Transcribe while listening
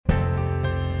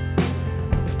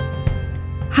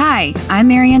Hi, I'm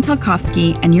Marianne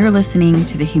Talkowski, and you're listening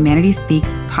to the Humanity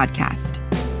Speaks podcast.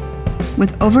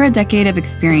 With over a decade of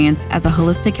experience as a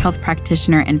holistic health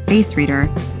practitioner and face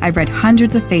reader, I've read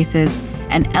hundreds of faces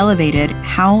and elevated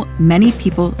how many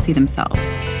people see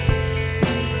themselves.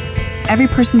 Every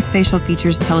person's facial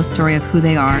features tell a story of who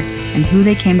they are and who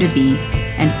they came to be,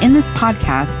 and in this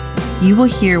podcast, you will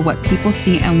hear what people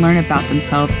see and learn about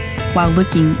themselves while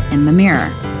looking in the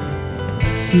mirror.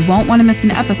 You won't want to miss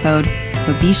an episode,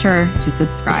 so be sure to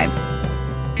subscribe.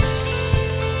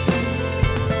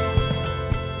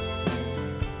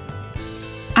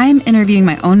 I am interviewing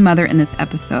my own mother in this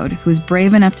episode, who is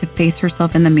brave enough to face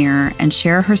herself in the mirror and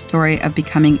share her story of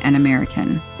becoming an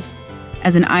American.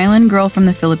 As an island girl from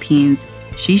the Philippines,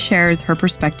 she shares her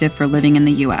perspective for living in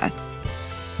the U.S.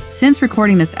 Since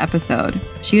recording this episode,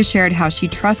 she has shared how she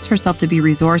trusts herself to be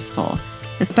resourceful,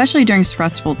 especially during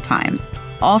stressful times,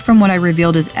 all from what I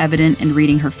revealed is evident in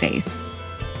reading her face.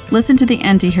 Listen to the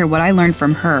end to hear what I learned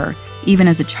from her, even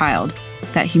as a child,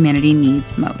 that humanity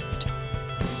needs most.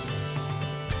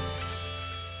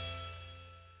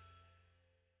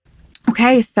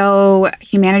 Okay, so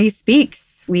Humanity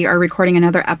Speaks. We are recording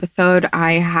another episode.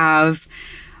 I have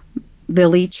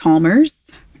Lily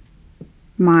Chalmers,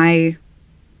 my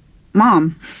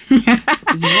mom.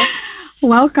 Yes.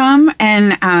 Welcome.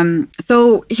 And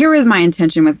so here is my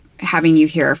intention with having you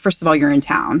here. First of all, you're in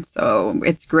town, so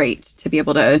it's great to be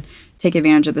able to take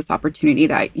advantage of this opportunity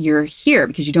that you're here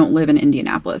because you don't live in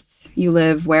Indianapolis. You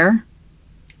live where?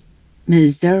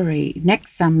 Missouri,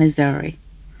 Nexa, Missouri,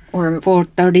 Or for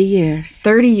 30 years.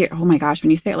 30 years. Oh my gosh,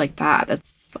 when you say it like that,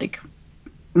 that's like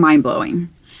mind-blowing.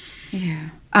 Yeah.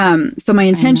 So my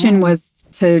intention was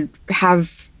to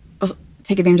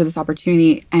take advantage of this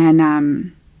opportunity,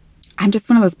 and I'm just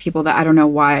one of those people that I don't know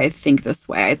why I think this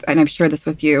way, and I've shared this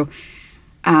with you.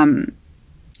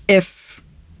 If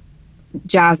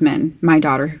Jasmine, my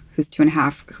daughter, who's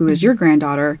 2.5, who is your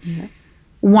granddaughter,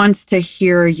 wants to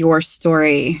hear your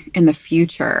story in the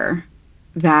future,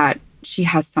 that she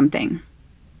has something.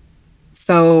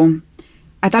 So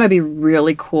I thought it'd be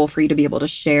really cool for you to be able to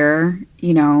share,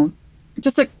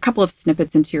 just a couple of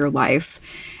snippets into your life.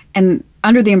 And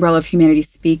under the umbrella of Humanity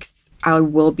Speaks, I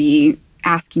will be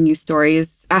asking you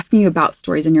about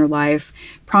stories in your life,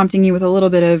 prompting you with a little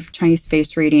bit of Chinese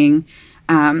face reading,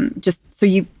 just so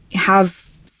you have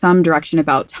some direction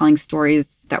about telling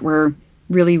stories that were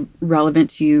really relevant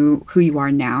to you, who you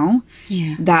are now,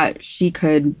 that she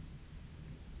could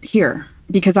hear.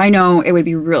 Because I know it would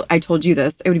be I told you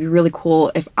this, it would be really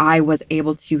cool if I was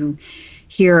able to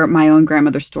hear my own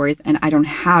grandmother's stories, and I don't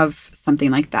have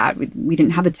something like that. We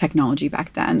didn't have the technology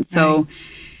back then. So, right.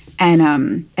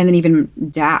 And then even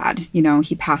Dad,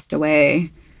 he passed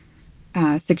away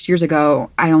 6 years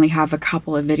ago. I only have a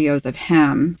couple of videos of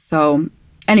him. So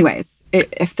anyways,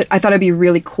 I thought it'd be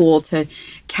really cool to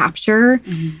capture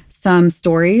some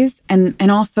stories,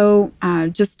 and also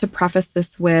just to preface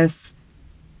this with,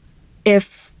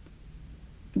 if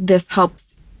this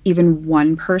helps even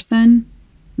one person,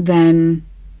 then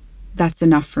that's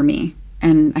enough for me.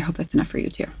 And I hope that's enough for you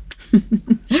too.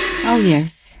 Oh,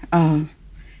 yes.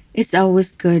 It's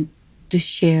always good to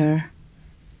share,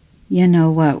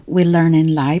 what we learn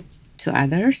in life to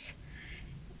others.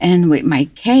 And with my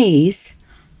case,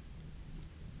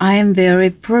 I am very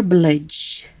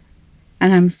privileged.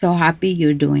 And I'm so happy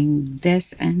you're doing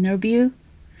this interview.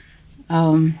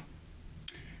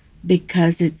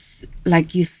 Because it's,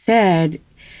 like you said,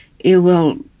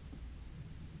 it's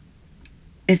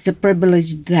a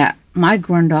privilege that my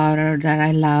granddaughter that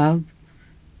I love,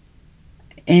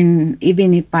 and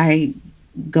even if I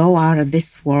go out of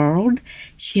this world,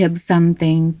 she has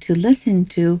something to listen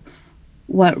to,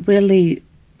 what really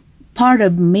part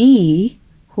of me,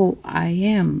 who I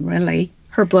am, really.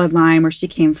 Her bloodline, where she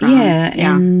came from. Yeah.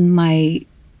 And my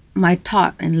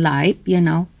thought in life,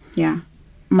 Yeah.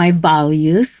 my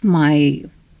values, my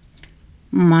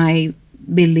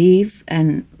belief,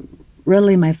 and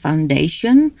really my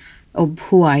foundation of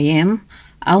who I am.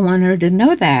 I want her to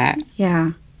know that.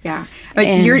 Yeah. But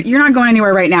you're not going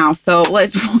anywhere right now, so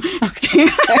let's.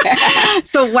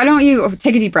 So why don't you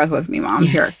take a deep breath with me, Mom?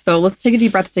 Yes. Here. So let's take a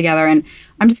deep breath together, and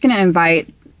I'm just going to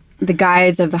invite the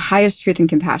guides of the highest truth and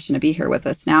compassion to be here with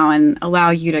us now, and allow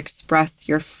you to express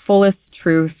your fullest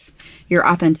truth, your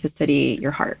authenticity,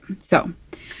 your heart. So,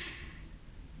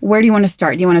 where do you want to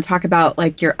start? Do you want to talk about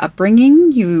like your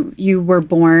upbringing? You were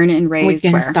born and raised We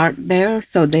can where? start there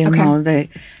so they'll know that.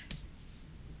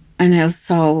 And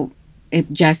also, if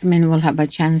Jasmine will have a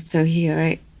chance to hear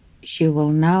it, she will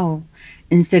know.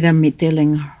 Instead of me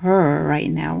telling her right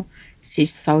now,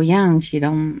 she's so young, she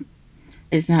don't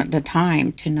it's not the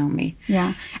time to know me.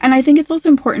 Yeah. And I think it's also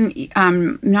important,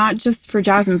 not just for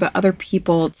Jasmine, but other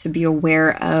people to be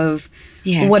aware of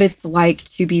what Yes, it's like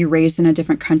to be raised in a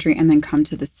different country and then come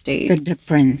to the the States.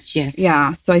 difference. Yes,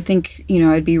 Yeah. So I think, you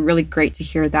know, it'd be really great to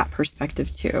hear that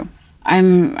perspective too.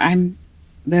 I'm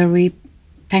very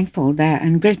thankful that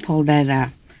and grateful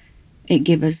that it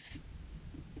gave us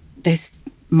this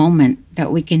moment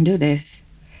that we can do this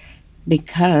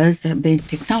because of the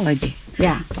technology.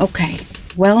 Yeah. Okay.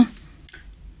 Well,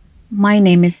 my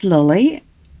name is Lily.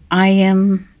 I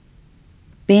am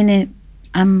been in,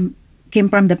 I'm came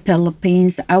from the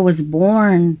Philippines. I was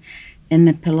born in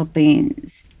the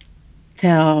Philippines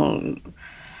till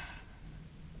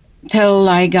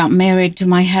I got married to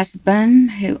my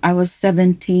husband. I was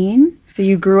 17. So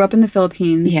you grew up in the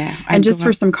Philippines. Yeah, I And just grew for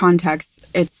up. some context,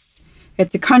 it's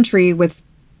a country with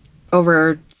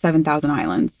over 7,000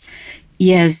 islands.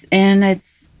 Yes, and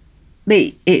it's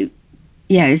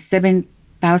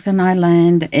 7,000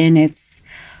 island, and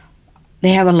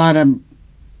they have a lot of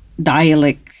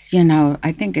dialects.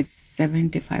 I think it's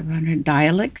 7,500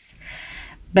 dialects,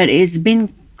 but it's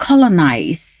been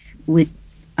colonized with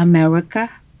America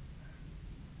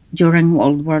during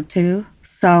World War II.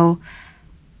 So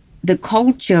the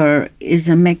culture is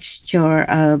a mixture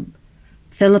of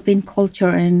Philippine culture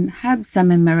and have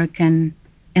some American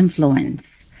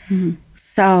influence. Mhm.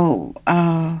 So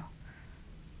And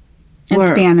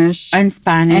we're Spanish in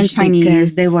Spanish and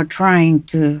because they Chinese. were trying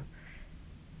to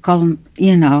come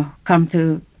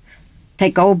to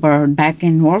take over back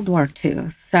in World War II.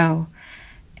 So,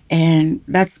 and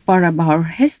that's part of our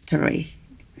history.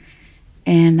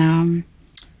 And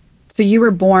So you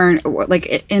were born like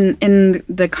in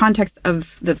the context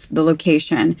of the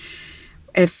location.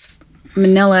 If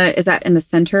Manila is that in the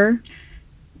center?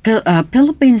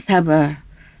 Philippines have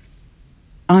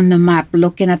on the map,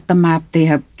 looking at the map, they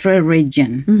have three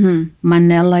regions. Mm-hmm.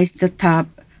 Manila is the top,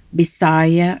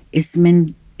 Bisaya is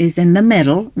in the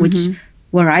middle, which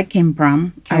where I came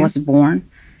from. I Okay. was born,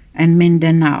 and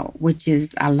Mindanao, which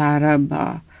is a lot of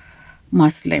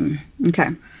Muslim. Okay.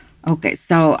 Okay,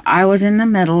 so I was in the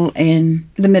middle and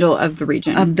The middle of the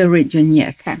region. of the region.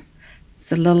 Yes, Okay.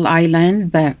 it's a little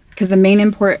island, but Because the main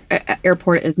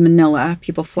airport is Manila.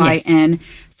 People fly Yes. in.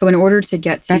 So in order to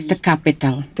get to that's the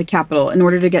capital. the capital, in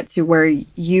order to get to where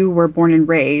you were born and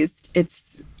raised,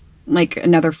 it's like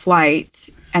another flight.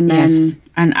 And then, Yes,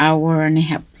 an hour and a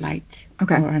half flight.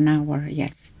 Okay. Or an hour.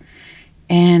 Yes,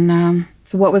 and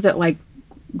so what was it like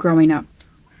growing up?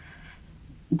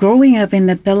 growing up in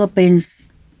the Philippines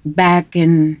back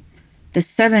in the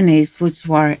 70s, which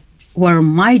were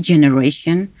my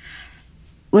generation,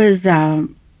 was a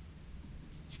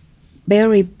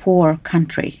very poor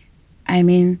country. I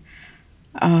mean,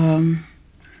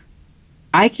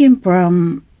 I came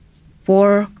from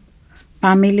poor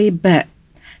family, but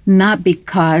not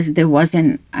because there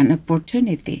wasn't an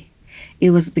opportunity. It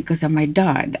was because of my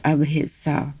dad, of his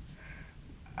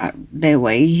the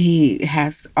way he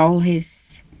has all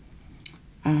his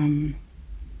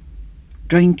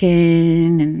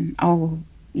drinking and all,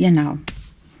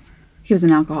 He was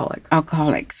an alcoholic.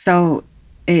 alcoholic. So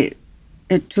it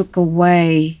took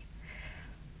away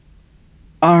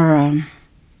our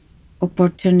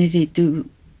opportunity to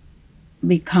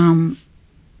become,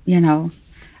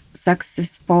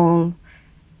 successful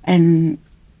and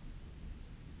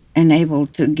able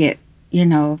to get,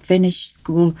 finish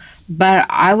school. But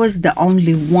I was the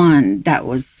only one that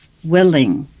was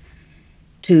willing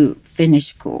to finish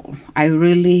school. I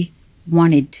really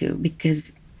wanted to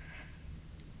because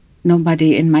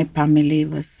nobody in my family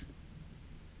was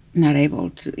not able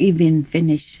to even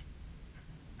finish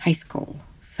high school.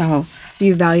 So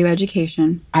you value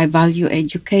education. I value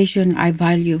education, I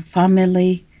value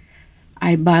family,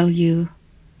 I value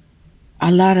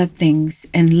a lot of things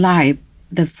in life,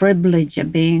 the privilege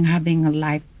of having a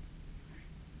life,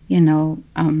 you know.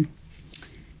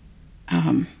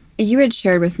 You had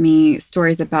shared with me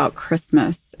stories about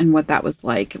Christmas and what that was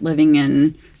like living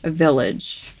in a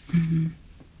village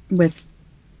with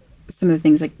some of the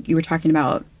things like you were talking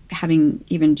about having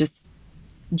even just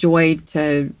joy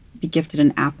to be gifted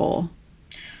an apple.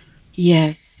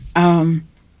 Yes.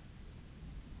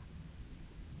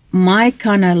 My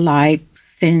kind of life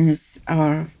since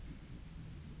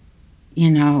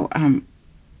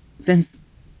since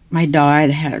my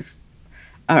dad has,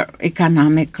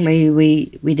 economically, we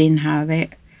didn't have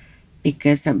it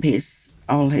because of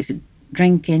all his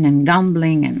drinking and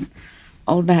gambling and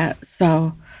all that.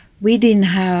 So we didn't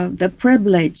have the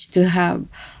privilege to have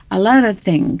a lot of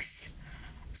things.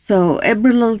 So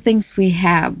every little things we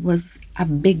have was a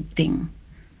big thing.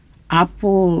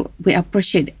 Apple, we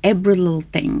appreciate every little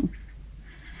thing.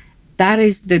 that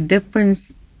is the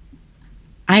difference.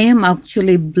 I am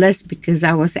actually blessed because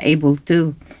I was able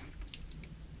to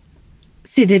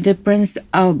see the difference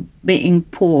of being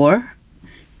poor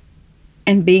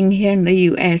and being here in the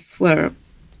U.S., where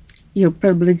you're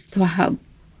privileged to have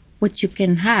what you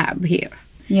can have here.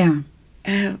 Yeah.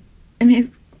 And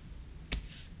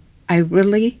I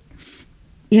really,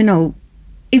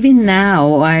 even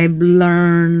now I've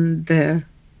learned that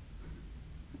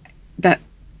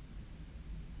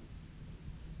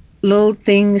little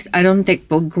things I don't take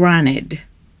for granted.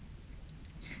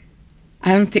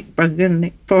 I don't take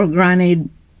for granted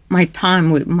my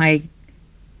time with my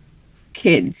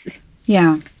kids.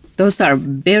 Yeah. Those are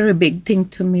very big thing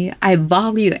to me. I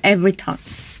value every time,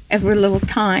 every little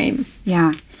time.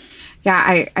 Yeah.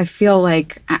 Yeah. I feel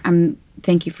like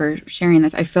thank you for sharing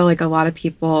this. I feel like a lot of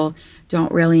people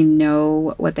don't really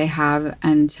know what they have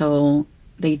until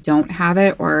they don't have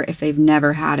it, or if they've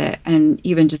never had it. And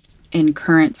even just in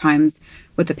current times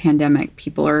with the pandemic,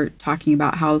 people are talking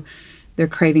about how they're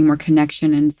craving more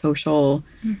connection and social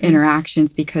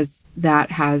interactions because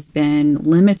that has been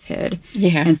limited.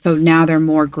 Yeah. And so now they're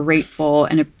more grateful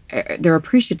and they're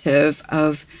appreciative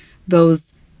of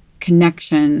those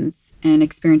connections and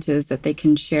experiences that they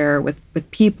can share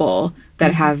with people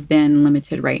that have been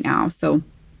limited right now. So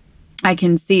I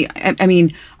can see, I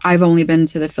mean, I've only been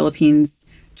to the Philippines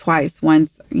twice.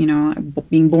 Once,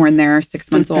 being born there,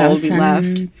 6 months old, we left.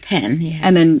 2010, yes.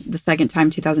 And then the second time,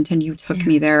 2010, you took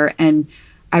me there. And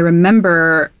I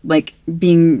remember like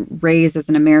being raised as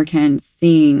an American,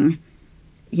 seeing,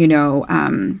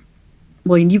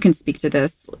 well, you can speak to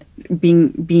this,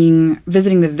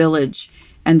 visiting the village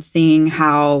and seeing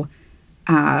how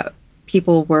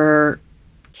people were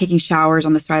taking showers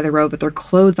on the side of the road with their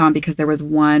clothes on because there was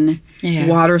one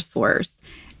water source.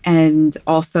 And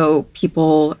also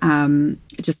people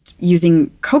just using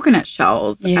coconut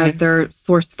shells as their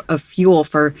source of fuel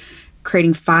for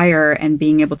creating fire and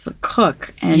being able to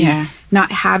cook, and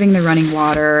not having the running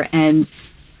water. And,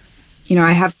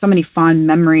 I have so many fond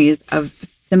memories of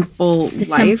simple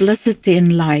life. Simplicity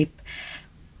in life.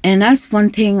 And that's one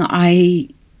thing I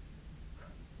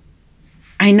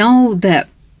know that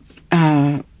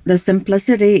the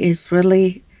simplicity is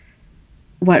really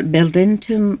what built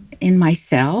into in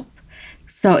myself.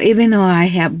 So even though I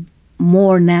have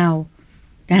more now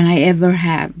than I ever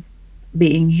have,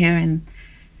 being here and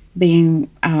being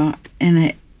in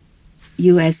the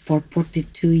U.S. for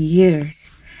 42 years,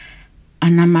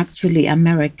 and I'm actually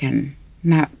American,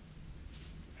 not.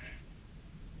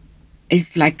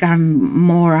 It's like I'm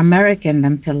more American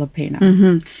than Filipino.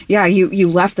 Mm-hmm. Yeah, you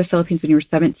left the Philippines when you were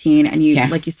 17, and you,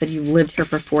 like you said, you lived here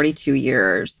for 42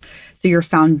 years. So your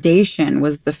foundation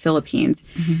was the Philippines.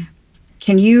 Mm-hmm.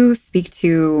 Can you speak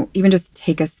to, even just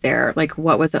take us there? Like,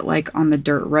 what was it like on the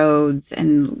dirt roads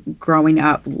and growing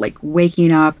up, like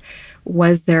waking up?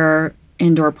 Was there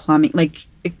indoor plumbing? Like,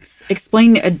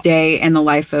 explain a day in the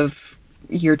life of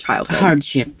your childhood.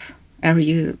 Hardship. Are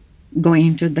you going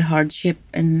into the hardship?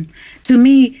 And to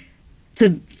me, to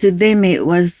them it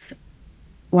was,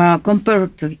 well,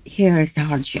 compared to here, it's a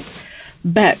hardship.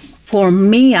 But for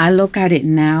me, I look at it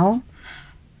now,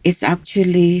 it's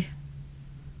actually,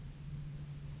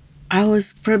 I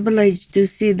was privileged to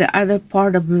see the other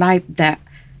part of life that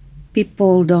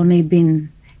people don't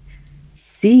even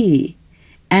see.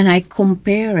 And I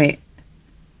compare it.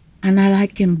 And I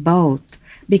like them both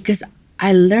because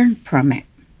I learned from it.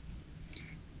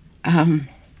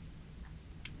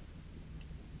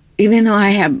 Even though I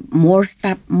have more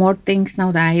stuff, more things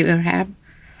now than I ever have,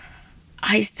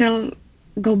 I still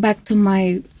go back to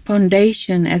my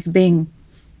foundation as being,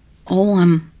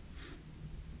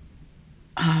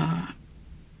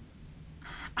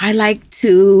 I like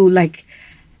to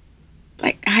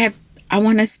I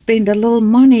want to spend a little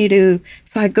money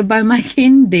so I could buy my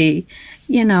candy,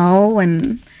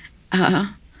 and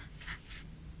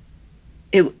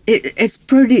it's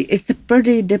a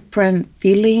pretty different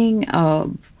feeling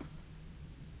of,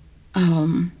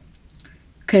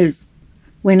 because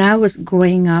when I was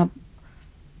growing up,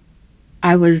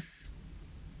 I was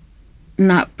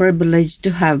not privileged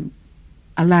to have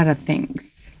a lot of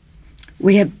things.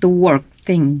 We have to work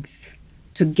things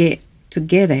to get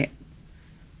it,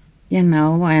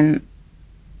 and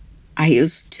I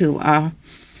used to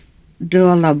do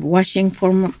a lot of washing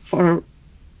for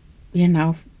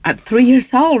at 3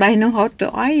 years old, I know how to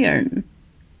iron.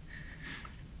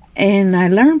 And I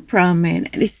learned from it.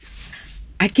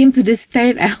 I came to this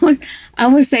state, I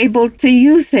was able to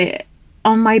use it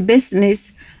on my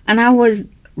business, and I was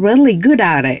really good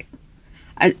at it.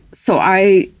 So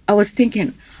I was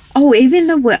thinking, even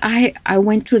though I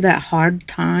went through that hard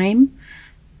time,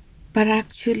 But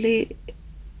actually,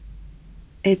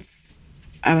 it's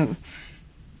a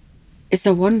it's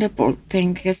a wonderful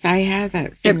thing because I have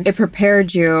that It since.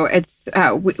 prepared you. It's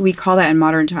we call that in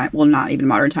modern time. Well, not even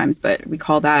modern times, but we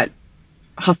call that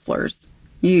hustlers.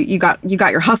 You got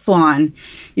your hustle on.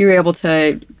 You were able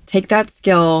to take that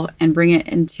skill and bring it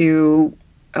into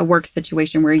a work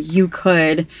situation where you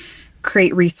could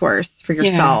create resource for Yeah.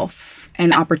 yourself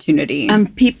and opportunity.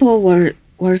 And people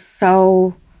were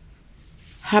so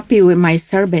happy with my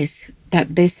service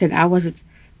that they said I was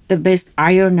the best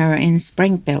ironer in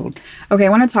Springfield. Okay, I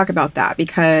want to talk about that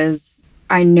because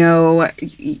I know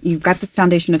you've got this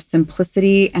foundation of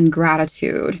simplicity and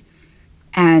gratitude,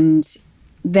 and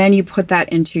then you put that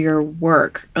into your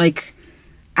work. Like,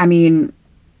 I mean,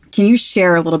 can you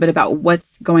share a little bit about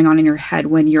what's going on in your head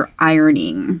when you're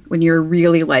ironing, when you're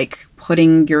really like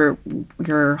putting your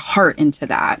heart into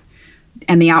that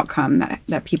and the outcome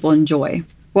that people enjoy?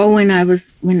 Well, when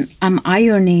I'm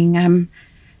ironing,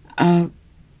 uh,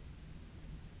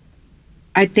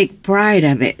 I take pride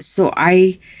of it. So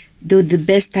I do the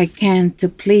best I can to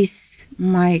please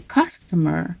my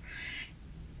customer.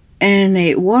 And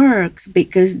it works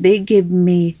because they give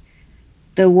me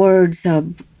the words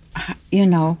of, you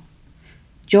know,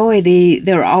 joy.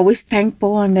 They're always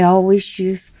thankful and they always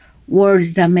use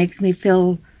words that makes me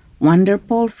feel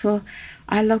wonderful. So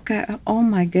I look at, oh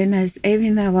my goodness,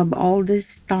 even though all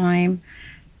this time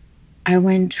I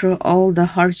went through all the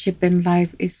hardship in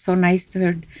life, it's so nice to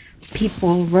hear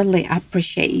people really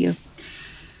appreciate you.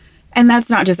 And that's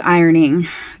not just ironing.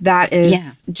 That Yeah.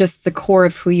 is just the core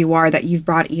of who you are that you've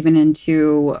brought even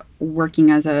into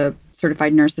working as a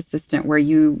certified nurse assistant, where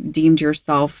you deemed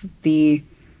yourself the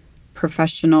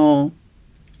professional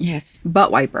Yes.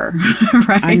 butt wiper,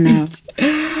 I know.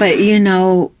 right? But you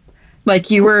know,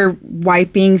 Like you were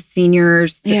wiping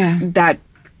seniors yeah. that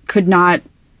could not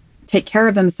take care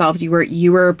of themselves.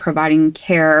 You were providing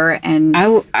care, and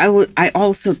I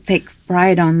also take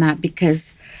pride on that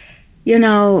because, you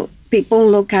know, people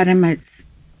look at him as,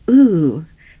 ooh,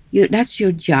 that's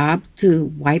your job to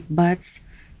wipe butts.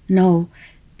 No,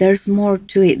 there's more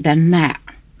to it than that.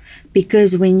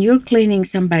 Because when you're cleaning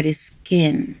somebody's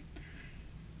skin,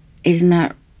 it's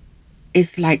not,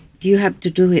 it's like you have to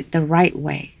do it the right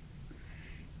way.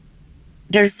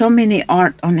 There's so many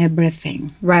art on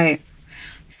everything. right.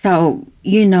 So,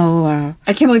 you know,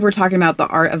 I can't believe we're talking about the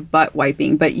art of butt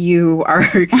wiping, but you're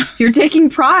taking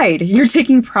pride. You're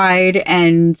taking pride,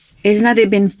 and it's not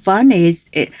even funny.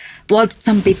 Well,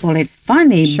 some people it's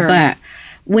funny, Sure. but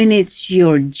when it's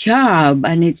your job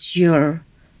and it's your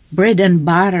bread and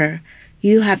butter,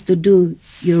 you have to do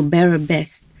your very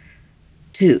best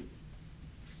to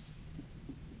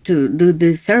do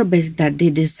the service that they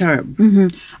deserve.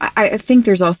 I think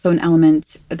there's also an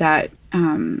element that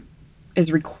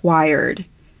is required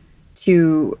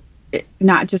to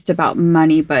not just about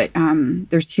money, but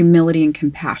there's humility and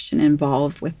compassion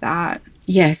involved with that.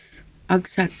 Yes,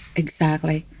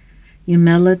 exactly.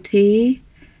 Humility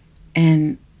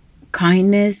and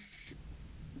kindness,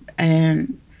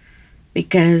 and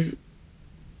because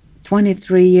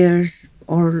 23 years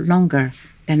or longer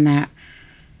than that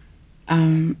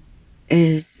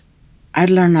is I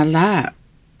learned a lot.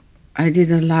 I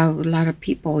did a lot of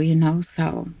people, you know,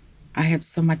 so I have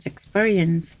so much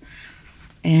experience,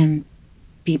 and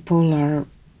people are,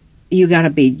 you gotta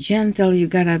be gentle, you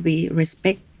gotta be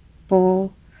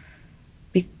respectful.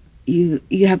 You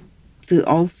have to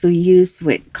also use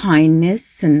with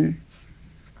kindness, and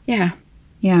yeah,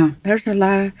 Yeah. there's a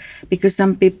lot of, because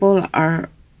some people are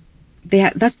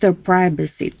that's their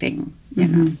privacy thing, you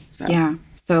know. So Yeah.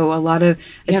 So a lot of you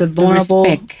it's a have to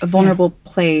respect. vulnerable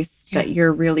place Yeah. that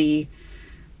you're really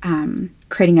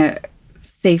creating a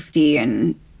safety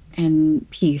and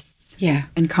peace Yeah.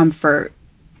 and comfort.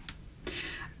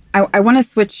 I want to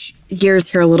switch gears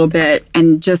here a little bit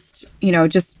and just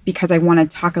because I want to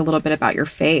talk a little bit about your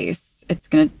face. It's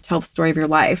going to tell the story of your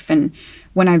life. And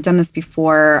when I've done this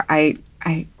before, I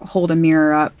hold a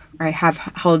mirror up, or I have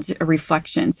held a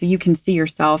reflection so you can see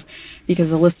yourself, because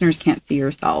the listeners can't see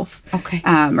yourself, Okay.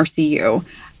 or see you.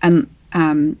 And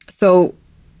so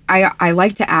I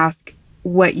like to ask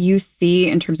what you see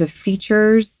in terms of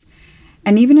features,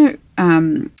 and even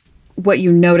what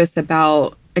you notice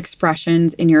about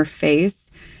expressions in your face.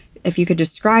 If you could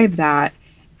describe that,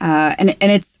 and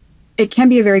it can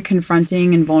be a very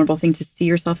confronting and vulnerable thing to see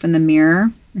yourself in the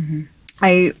mirror.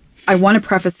 I want to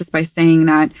preface this by saying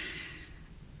that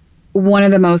one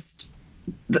of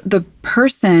the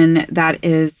person that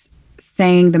is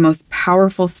saying the most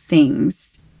powerful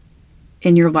things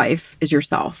in your life is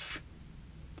yourself.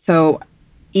 So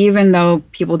even though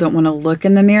people don't want to look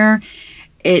in the mirror,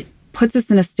 it puts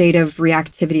us in a state of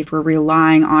reactivity if we're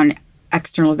relying on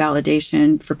external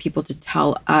validation for people to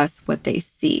tell us what they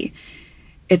see.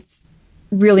 It's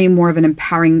really more of an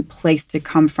empowering place to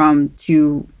come from,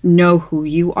 to know who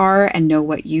you are and know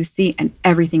what you see, and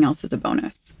everything else is a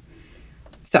bonus.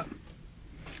 So,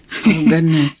 Oh,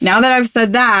 goodness. now that I've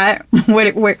said that,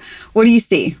 what do you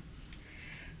see?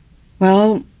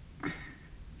 Well,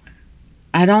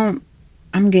 I'm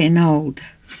getting old.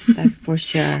 That's for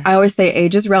sure. I always say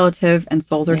age is relative and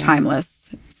souls are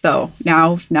timeless. So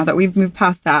now that we've moved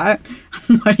past that,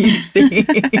 what do you see?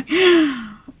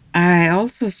 I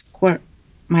also squirt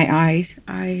my eyes.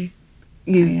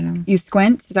 You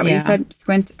squint? Is that what you said?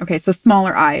 Squint? Okay, so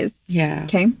smaller eyes. Yeah.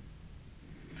 Okay.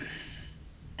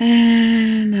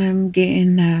 And I'm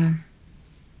getting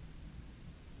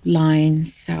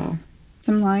lines, so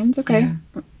Some lines, okay.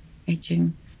 yeah,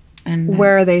 aging. And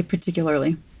Where are they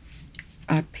particularly?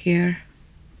 up here.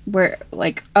 Where,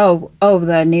 like, the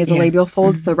nasolabial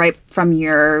folds, so right from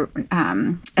your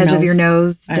edge of your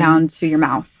nose down to your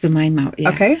mouth. To my mouth, yeah.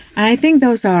 Okay. I think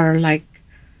those are like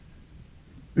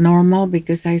normal,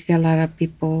 because I see a lot of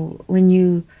people, when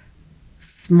you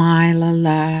smile a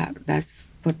lot, that's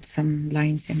put some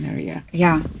lines in there, yeah.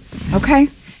 Yeah. Okay.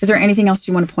 Is there anything else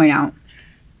you want to point out?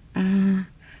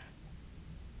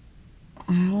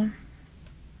 Well,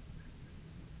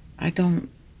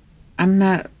 I'm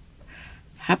not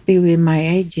happy with my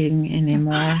aging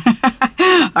anymore.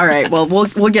 All right. Well,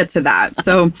 we'll get to that.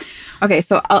 So, okay.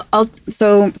 So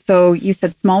so you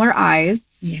said smaller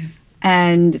eyes. Yeah.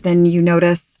 And then you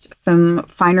noticed some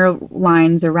finer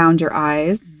lines around your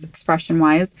eyes, expression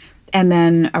wise, and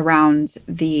then around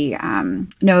the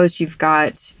nose, you've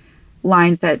got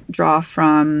lines that draw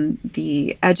from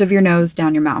the edge of your nose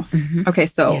down your mouth. Mm-hmm. Okay,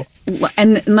 so, yes.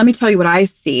 and let me tell you what I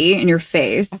see in your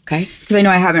face. Okay. Because I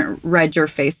know I haven't read your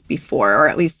face before, or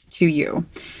at least to you.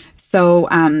 So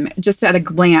just at a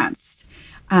glance.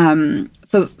 So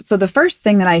the first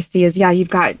thing that I see is, you've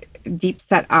got deep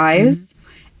set eyes. Mm-hmm.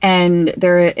 And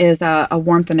there is a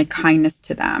warmth and a kindness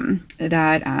to them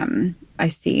that I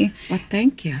see. Well,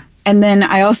 thank you. And then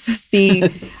I also see,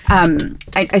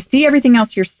 I see everything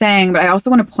else you're saying, but I also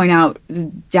want to point out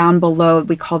down below,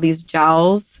 we call these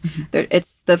jowls. Mm-hmm.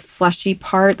 It's the fleshy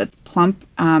part that's plump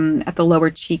at the lower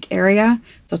cheek area.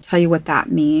 So I'll tell you what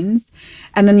that means.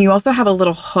 And then you also have a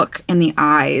little hook in the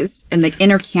eyes, in the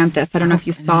inner canthus. I don't know if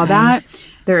you saw that.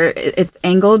 It's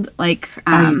angled like.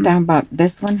 Are you talking about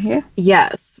this one here?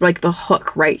 Yes, like the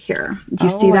hook right here. Do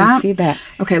you see that? I see that.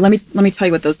 Okay, let me tell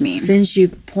you what those mean. Since you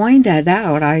point that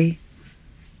out, I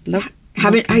look.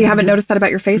 You haven't noticed that about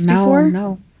your face before?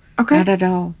 No. Okay. Not at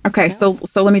all. Okay, so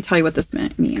let me tell you what this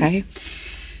means. Okay.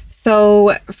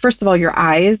 So first of all, your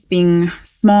eyes being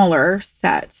smaller,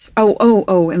 set.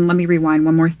 Oh, and let me rewind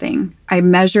one more thing. I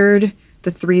measured the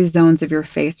 3 zones of your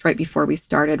face right before we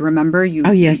started. Remember you?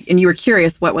 Oh, yes. And you were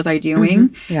curious, what was I doing?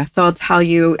 Mm-hmm. Yeah. So I'll tell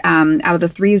you, out of the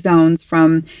 3 zones,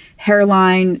 from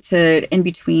hairline to in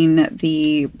between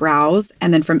the brows,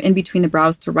 and then from in between the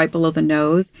brows to right below the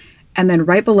nose, and then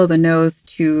right below the nose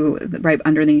to right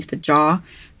underneath the jaw.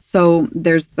 So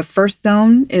there's the first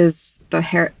zone is the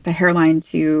hairline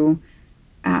to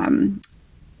in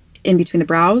between the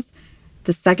brows.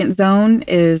 The second zone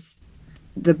is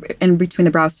the in between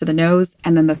the brows to the nose,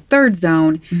 and then the third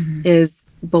zone is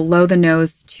below the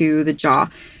nose to the jaw.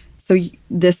 So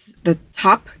the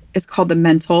top is called the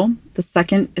mental, the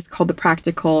second is called the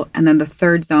practical, and then the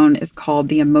third zone is called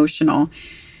the emotional.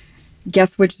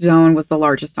 Guess which zone was the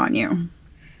largest on you?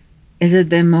 Is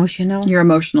it the emotional? Your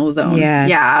emotional zone. Yes.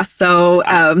 Yeah. So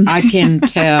I can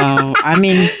tell. I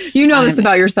mean, you know this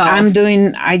about yourself.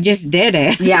 I just did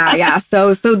it. Yeah.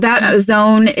 So that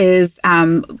zone is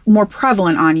more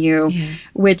prevalent on you,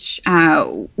 which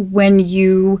when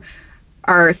you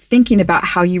are thinking about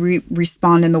how you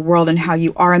respond in the world and how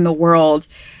you are in the world,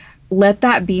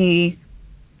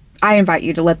 I invite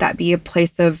you to let that be a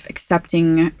place of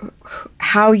accepting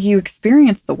how you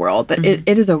experience the world, that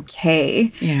it is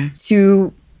okay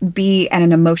to be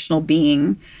an emotional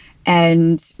being,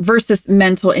 and versus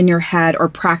mental in your head or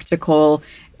practical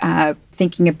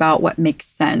thinking about what makes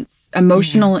sense.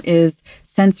 Emotional is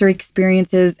sensory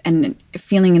experiences and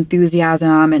feeling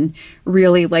enthusiasm and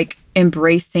really like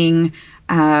embracing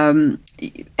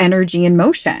energy and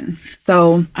motion.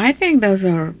 So I think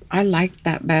I like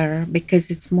that better,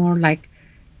 because it's more like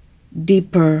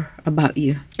deeper about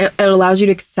you. It allows you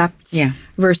to accept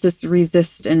versus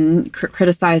resist and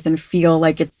criticize and feel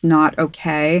like it's not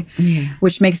okay,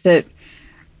 which makes it,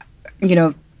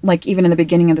 like even in the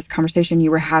beginning of this conversation,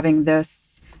 you were having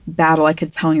this battle, I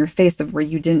could tell in your face, of where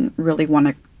you didn't really want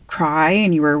to cry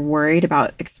and you were worried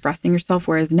about expressing yourself.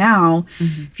 Whereas now,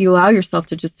 if you allow yourself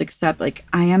to just accept, like,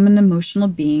 I am an emotional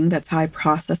being, that's how I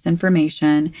process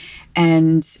information,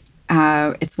 and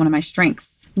it's one of my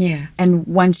strengths. Yeah. And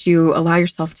once you allow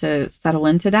yourself to settle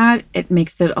into that, it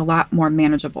makes it a lot more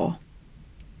manageable.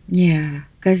 Yeah.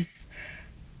 Because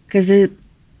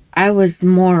I was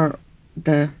more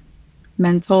the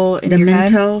Mental in your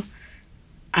mental.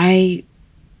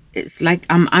 It's like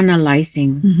I'm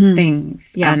analyzing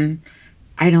things, Yeah. and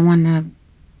I don't want to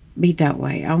be that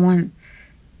way. I want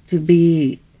to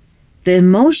be, the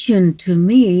emotion to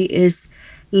me is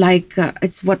like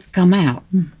it's what's come out.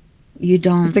 You It's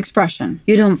don't expression.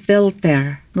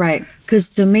 filter. Right. Because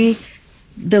to me,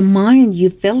 the mind, you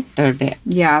filtered it.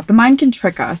 Yeah. The mind can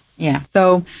trick us. Yeah.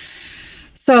 So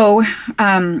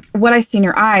what I see in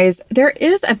your eyes, there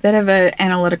is a bit of an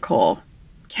analytical,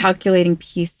 calculating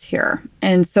piece here.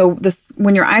 And so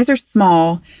when your eyes are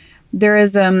small, there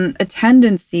is a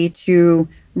tendency to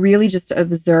really just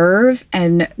observe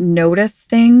and notice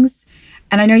things.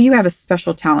 And I know you have a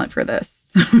special talent for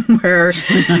this, where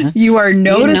you are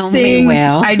noticing. You know me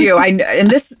well. I do. And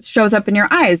this shows up in your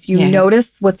eyes. You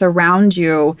notice what's around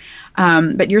you,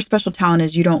 but your special talent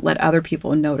is you don't let other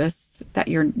people notice that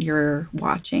you're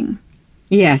watching.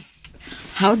 Yes.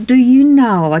 How do you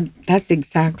know? That's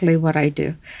exactly what I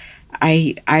do.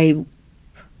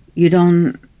 You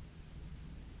don't.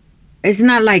 It's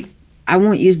not like, I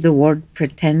won't use the word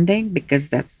pretending, because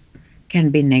can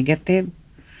be negative.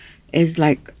 It's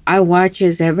like I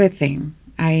watches everything.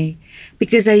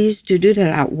 Because I used to do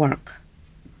that at work.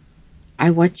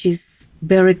 I watches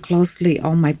very closely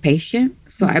all my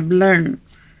patients, so I've learned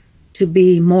to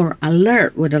be more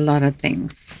alert with a lot of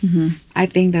things. I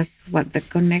think that's what they're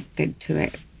connected to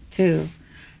it too,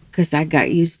 because I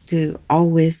got used to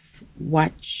always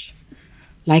watch.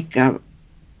 Like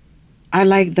I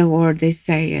like the word they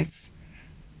say, it's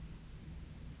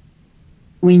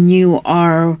when you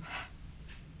are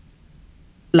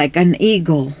like an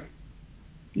eagle,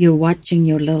 you're watching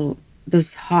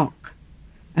this hawk,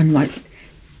 and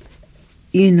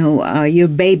your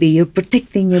baby, you're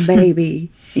protecting your baby,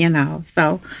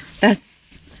 so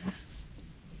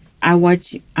I'm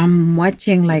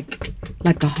watching like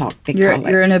a hawk,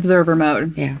 You're in observer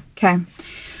mode. Yeah. Okay.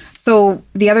 So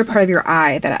the other part of your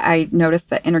eye that I noticed,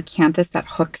 the inner canthus that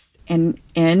hooks in,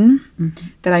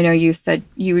 that I know you said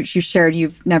you shared,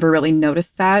 you've never really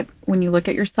noticed that when you look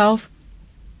at yourself.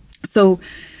 So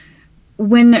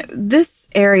when this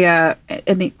area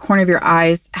in the corner of your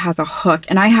eyes has a hook,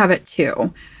 and I have it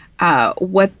too,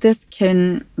 what this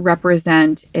can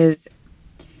represent is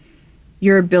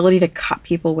your ability to cut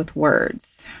people with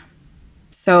words.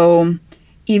 So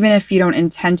even if you don't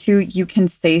intend to, you can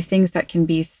say things that can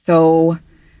be so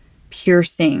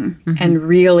piercing and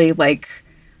really like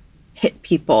hit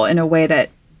people in a way that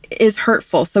is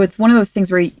hurtful. So it's one of those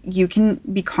things where you can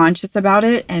be conscious about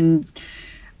it and,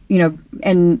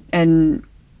 and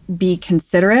be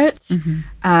considerate,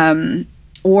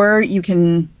 or you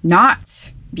can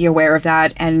not be aware of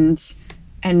that and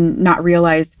not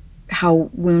realize how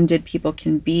wounded people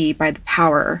can be by the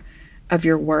power of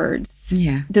your words.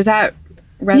 Yeah. Does that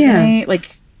resonate? Yeah.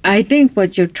 Like, I think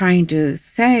what you're trying to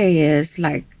say is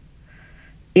like,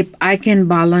 if I can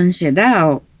balance it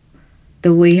out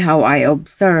the way how I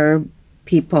observe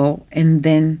people, and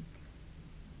then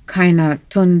kind of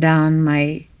tone down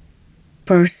my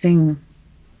parsing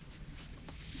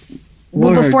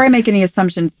words. Well, before I make any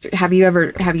assumptions, have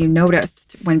you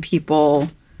noticed when people,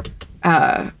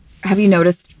 have you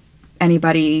noticed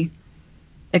anybody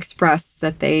express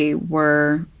that they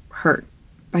were hurt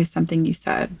by something you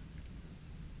said?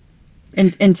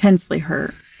 Intensely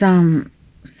hurt. Some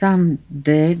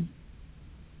did.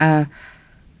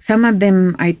 Some of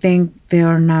them, I think they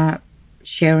are not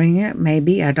sharing it.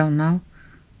 Maybe, I don't know,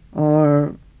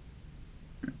 or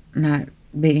not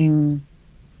being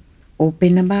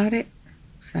open about it.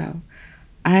 So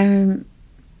I'm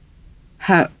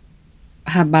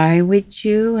habay with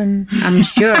you, and I'm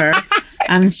sure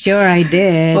I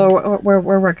did. Well,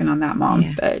 we're working on that, Mom.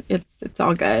 Yeah. But it's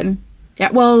all good.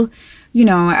 Yeah. Well,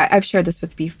 I've shared this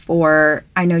with you before.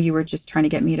 I know you were just trying to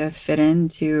get me to fit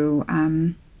into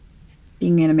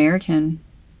being an American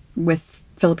with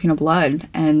Filipino blood,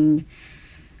 and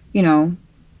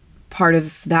part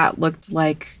of that looked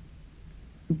like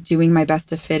doing my best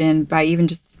to fit in by even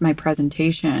just my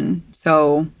presentation.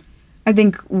 So I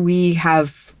think we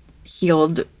have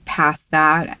healed past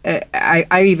that.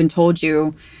 I even told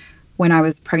you when I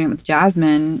was pregnant with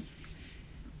Jasmine,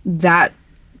 that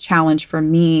challenge for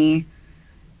me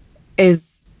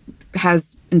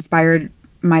has inspired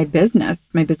my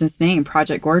business name,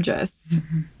 Project Gorgeous,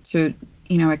 to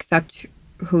accept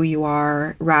who you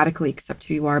are, radically accept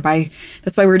who you are.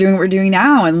 That's why we're doing what we're doing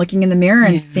now, and looking in the mirror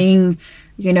and seeing,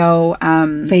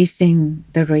 facing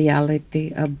the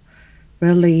reality of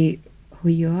really who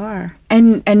you are,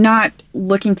 and not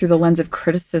looking through the lens of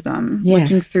criticism,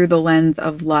 looking through the lens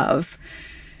of love.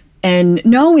 And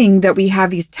knowing that we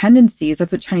have these tendencies,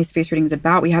 that's what Chinese face reading is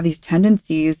about. We have these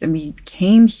tendencies, and we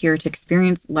came here to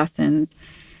experience lessons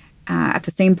at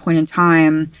the same point in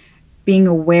time. Being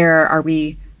aware, are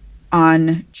we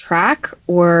on track,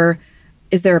 or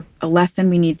is there a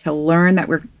lesson we need to learn that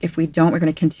if we don't, we're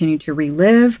going to continue to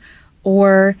relive?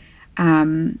 Or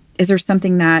is there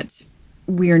something that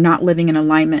we are not living in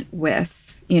alignment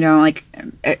with? Like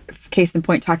case in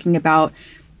point, talking about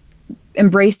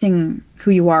embracing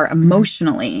who you are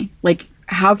emotionally. Like,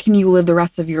 how can you live the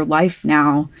rest of your life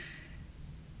now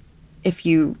if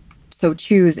you so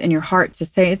choose in your heart to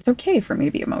say it's okay for me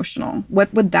to be emotional?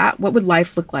 What would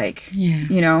life look like?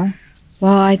 Well,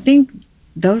 I think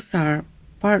those are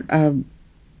part of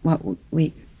what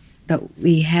we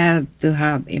have to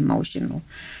have emotional,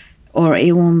 or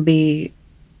it won't be,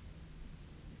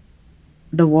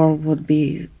 the world would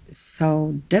be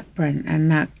so different and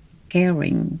not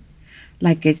caring.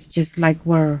 Like, it's just like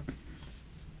where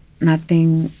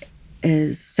nothing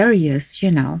is serious.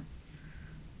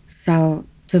 So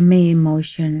to me,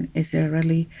 emotion is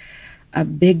a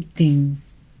big thing,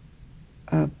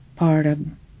 a part of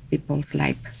people's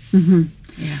life. Mm-hmm.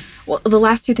 Yeah. Well, the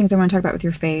last two things I want to talk about with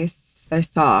your face that I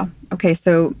saw. Okay,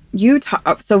 so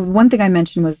so one thing I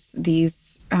mentioned was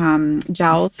these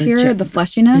jowls here, the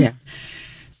fleshiness. Yeah.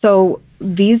 So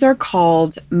these are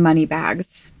called money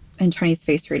bags in Chinese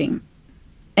face reading.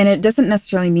 And it doesn't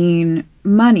necessarily mean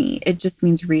money. It just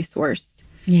means resource.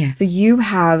 Yeah. So you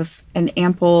have an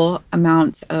ample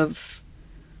amount of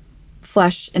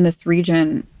flesh in this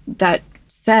region that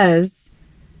says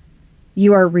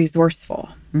you are resourceful.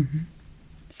 Mm-hmm.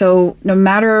 So no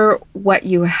matter what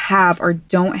you have or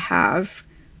don't have,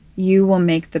 you will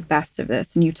make the best of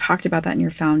this. And you talked about that in your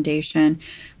foundation.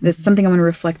 This is something I'm going to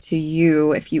reflect to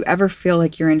you. If you ever feel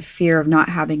like you're in fear of not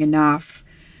having enough,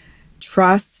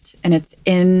 trust, and it's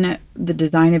in the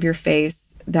design of your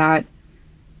face, that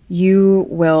you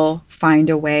will find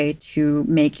a way to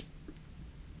make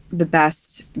the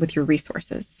best with your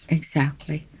resources.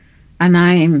 Exactly.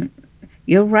 And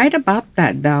you're right about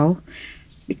that, though,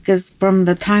 because from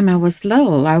the time I was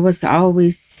little, I was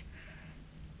always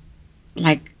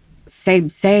like,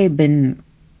 save, and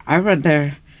I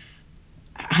rather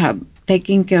have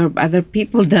taking care of other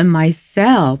people than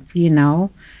myself,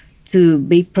 to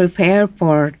be prepared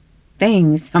for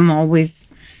things. I'm always,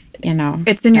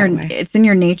 it's in your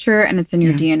nature, and it's in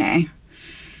your DNA.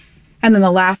 And then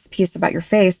the last piece about your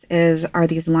face are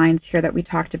these lines here that we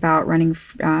talked about, running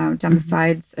down the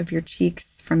sides of your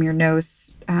cheeks from your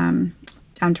nose down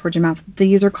towards your mouth.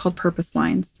 These are called purpose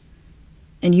lines.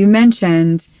 And you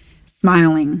mentioned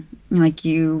smiling, like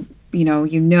you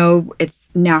know it's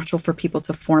natural for people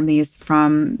to form these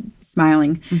from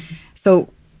smiling. Mm-hmm. So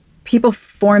people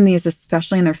form these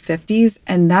especially in their 50s,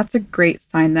 and that's a great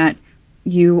sign that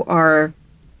you are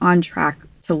on track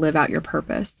to live out your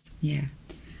purpose. Yeah.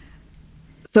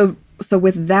 So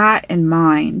with that in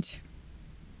mind,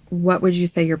 what would you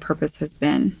say your purpose has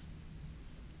been?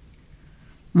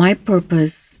 My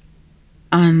purpose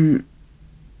on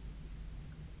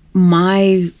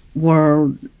my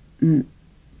world from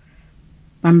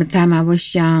the time I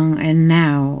was young and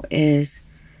now is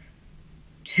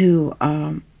to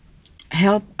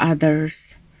help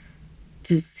others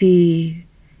to see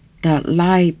that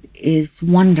life is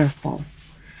wonderful,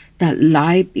 that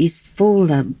life is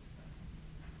full of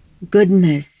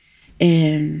goodness,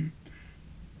 and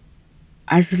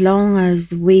as long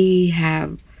as we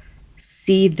have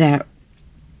see that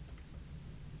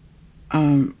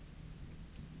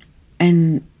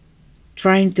and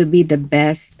trying to be the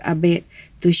best of it,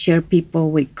 to share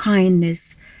people with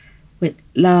kindness, with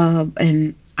love.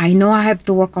 And I know I have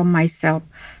to work on myself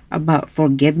about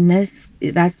forgiveness.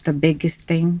 That's the biggest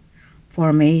thing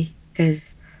for me,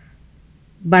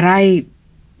 but I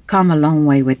come a long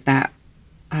way with that.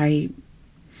 And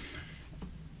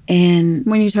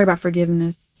when you talk about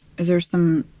forgiveness, is there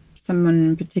someone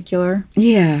in particular?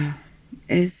 Yeah,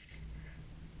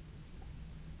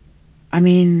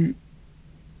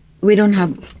 we don't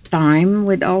have time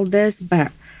with all this,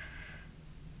 but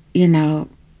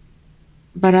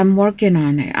but I'm working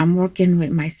on it. I'm working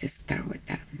with my sister with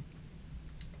that.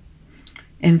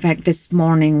 In fact, this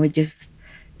morning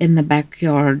in the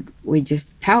backyard, we just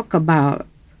talk about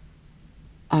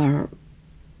our,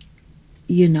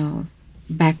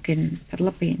 back in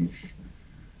Philippines.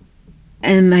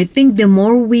 And I think the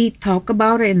more we talk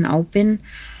about it and open,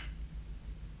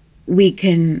 we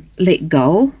can let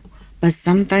go. But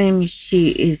sometimes she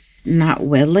is not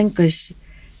willing because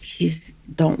she's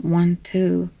don't want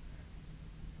to.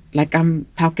 Like I'm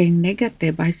talking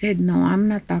negative. I said, no, I'm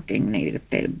not talking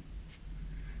negative.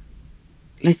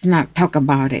 Let's not talk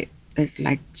about it. It's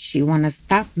like she want to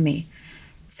stop me.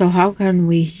 So how can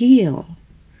we heal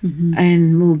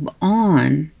and move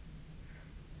on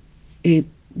if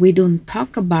we don't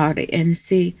talk about it and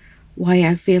see why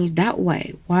I feel that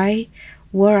way? Why,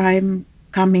 where I'm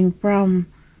coming from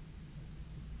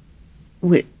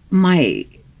with my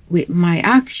with my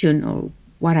action or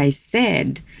what I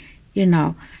said, you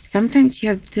know, sometimes you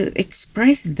have to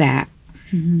express that.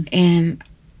 And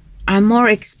I'm more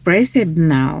expressive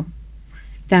now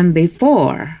than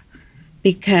before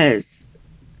because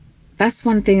that's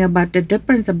one thing about the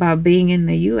difference about being in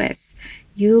the US.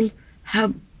 You'll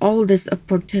have all this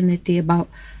opportunity about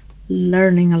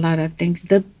learning a lot of things,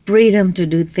 the freedom to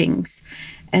do things.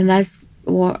 And that's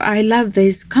what I love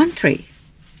this country.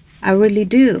 I really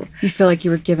do. You feel like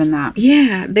you were given that.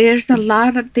 Yeah, there's a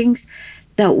lot of things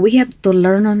that we have to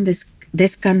learn on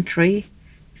this country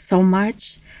so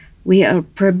much. We are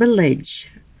privileged.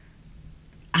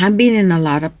 I've been in a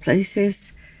lot of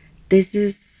places. This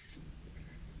is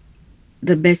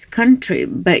the best country,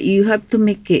 but you have to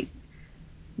make it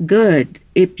good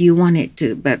if you want it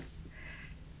to. But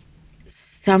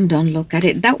some don't look at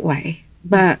it that way.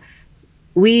 But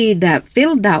we that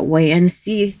feel that way and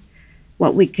see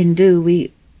what we can do,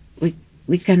 we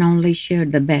can only share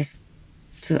the best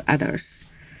to others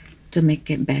to make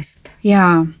it best.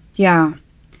 Yeah, yeah.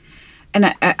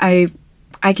 And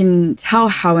I can tell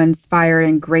how inspired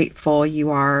and grateful you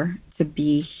are to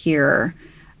be here.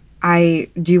 I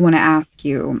do want to ask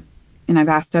you, and I've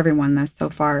asked everyone this so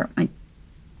far, like,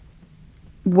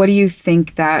 what do you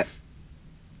think that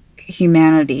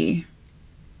humanity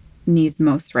needs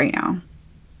most right now?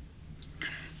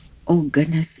 Oh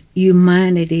goodness,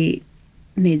 humanity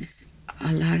needs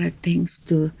a lot of things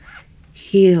to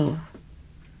heal.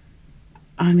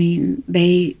 I mean,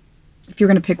 If you're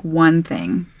going to pick one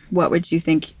thing, what would you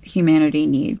think humanity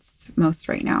needs most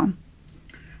right now?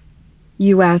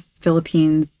 US,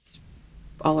 Philippines,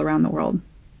 all around the world.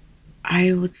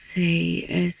 I would say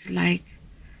it's like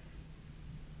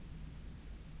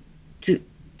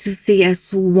to see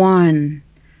as one,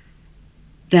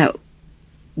 that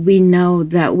we know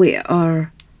that we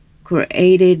are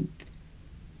created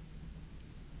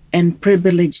and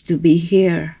privileged to be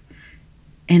here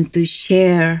and to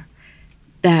share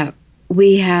that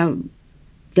we have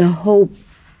the hope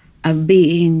of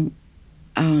being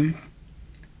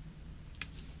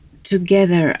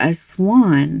together as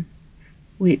one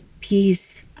with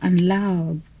peace and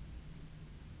love.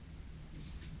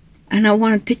 And I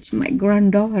want to teach my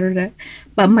granddaughter that,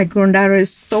 but my granddaughter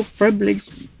is so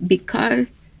privileged because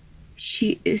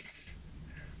she is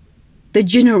the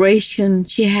generation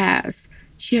she has.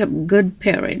 She have good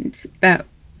parents that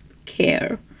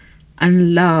care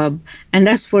and love, and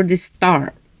that's where the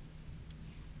start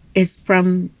is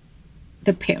from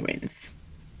the parents.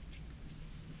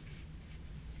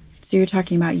 So you're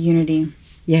talking about unity.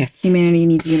 Yes. Humanity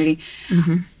needs unity.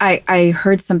 I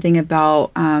heard something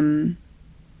about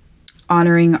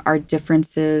honoring our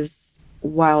differences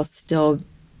while still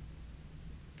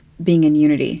being in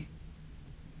unity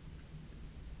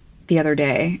the other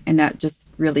day. And that just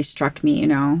really struck me,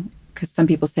 because some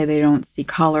people say they don't see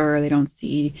color, they don't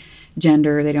see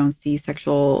gender, they don't see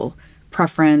sexual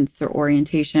preference or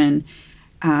orientation.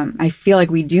 I feel like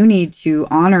we do need to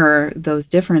honor those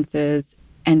differences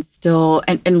and still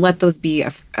and let those be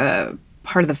a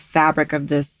part of the fabric of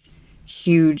this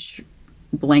huge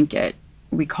blanket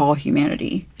we call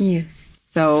humanity. Yes.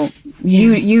 So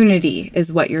unity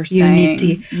is what you're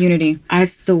saying. Unity.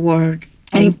 That's the word.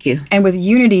 Thank you. And with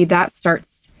unity, that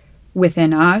starts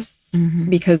within us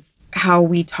because how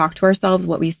we talk to ourselves,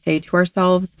 what we say to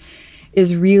ourselves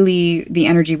is really the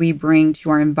energy we bring to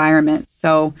our environment.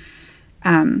 So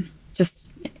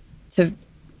just to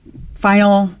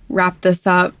wrap this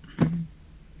up,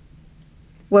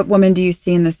 what woman do you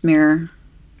see in this mirror?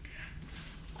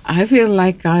 I feel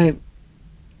like I'm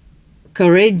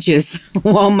courageous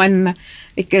woman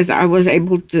because I was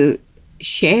able to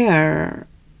share,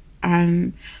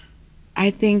 and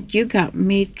I think you got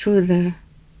me through the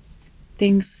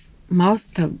things,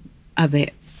 most of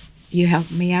it. You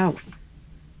helped me out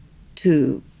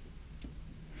to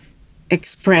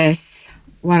express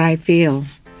what I feel,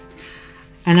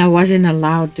 and I wasn't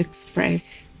allowed to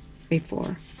express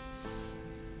before.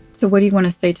 So what do you want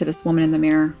to say to this woman in the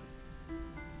mirror?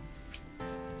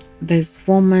 This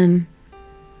woman,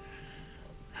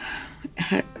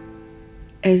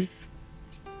 is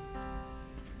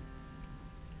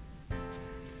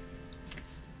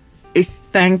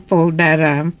thankful that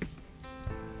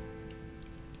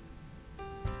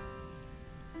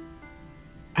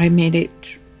I made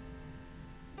it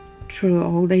through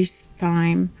all this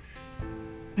time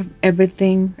of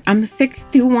everything. I'm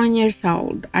 61 years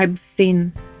old. I've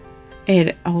seen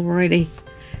it already.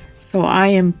 So I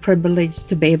am privileged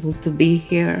to be able to be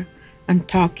here and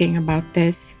talking about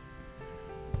this.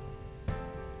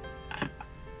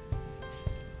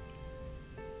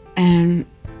 And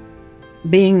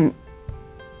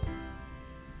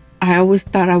I always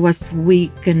thought I was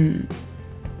weak,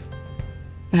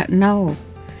 but no,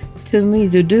 to me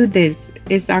to do this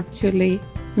is actually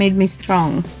made me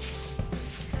strong.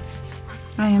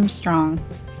 I am strong.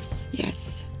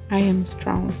 Yes, I am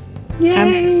strong.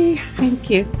 Yay! Thank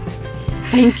you.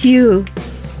 Thank you.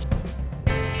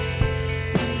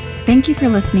 Thank you for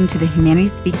listening to the Humanity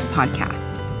Speaks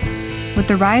podcast. With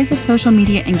the rise of social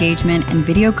media engagement and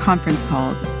video conference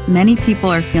calls, many people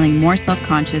are feeling more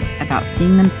self-conscious about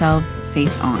seeing themselves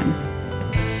face on.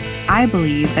 I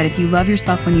believe that if you love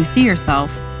yourself when you see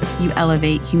yourself, you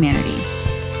elevate humanity,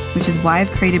 which is why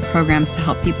I've created programs to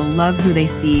help people love who they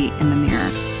see in the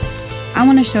mirror. I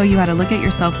want to show you how to look at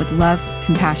yourself with love,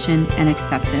 compassion, and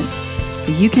acceptance,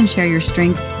 so you can share your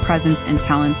strengths, presence, and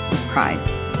talents with pride.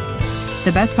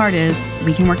 The best part is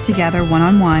we can work together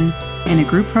one-on-one, in a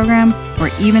group program, or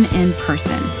even in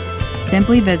person.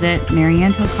 Simply visit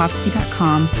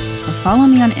MarianneTelkovsky.com or follow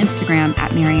me on Instagram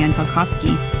at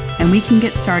MarianneTelkovsky, and we can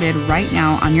get started right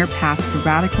now on your path to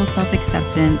radical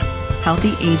self-acceptance,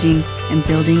 healthy aging, and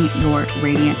building your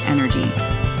radiant energy.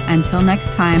 Until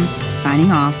next time,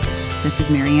 signing off, this is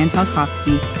Marianne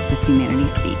Telkovsky with Humanity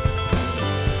Speaks.